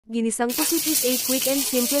Ginisang Pusit is a quick and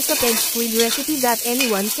simple sautéed squid recipe that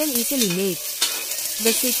anyone can easily make.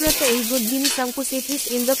 The secret to a good Ginisang Pusit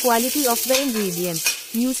is in the quality of the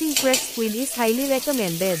ingredients. Using fresh squid is highly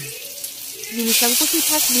recommended. Ginisang Pusit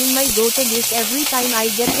has been my go-to dish every time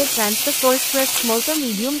I get the chance to source fresh small to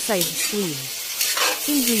medium-sized squid.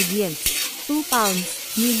 Ingredients: 2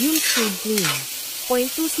 pounds, medium squid clean.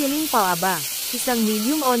 0.2 siling pahaba, isang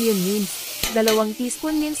medium onion minced, 2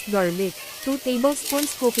 teaspoon minced garlic, 2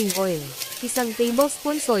 tablespoons cooking oil, 1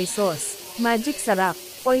 tablespoon soy sauce, magic sarap,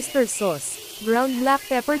 oyster sauce, ground black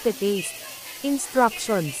pepper to taste.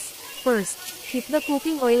 Instructions: First, heat the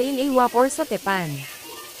cooking oil in a wok or sauté pan.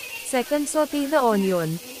 Second, sauté the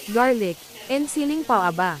onion, garlic, and siling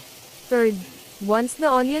pahaba. Third, once the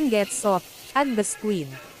onion gets soft, add the squid.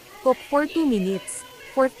 Cook for 2 minutes.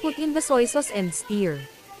 Fourth, put in the soy sauce and stir.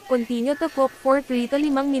 Continue to cook for 3 to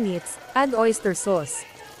 5 minutes, add oyster sauce.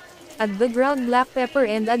 Add the ground black pepper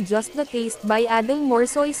and adjust the taste by adding more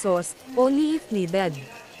soy sauce, only if needed.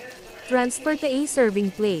 Transfer to a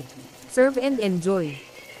serving plate. Serve and enjoy.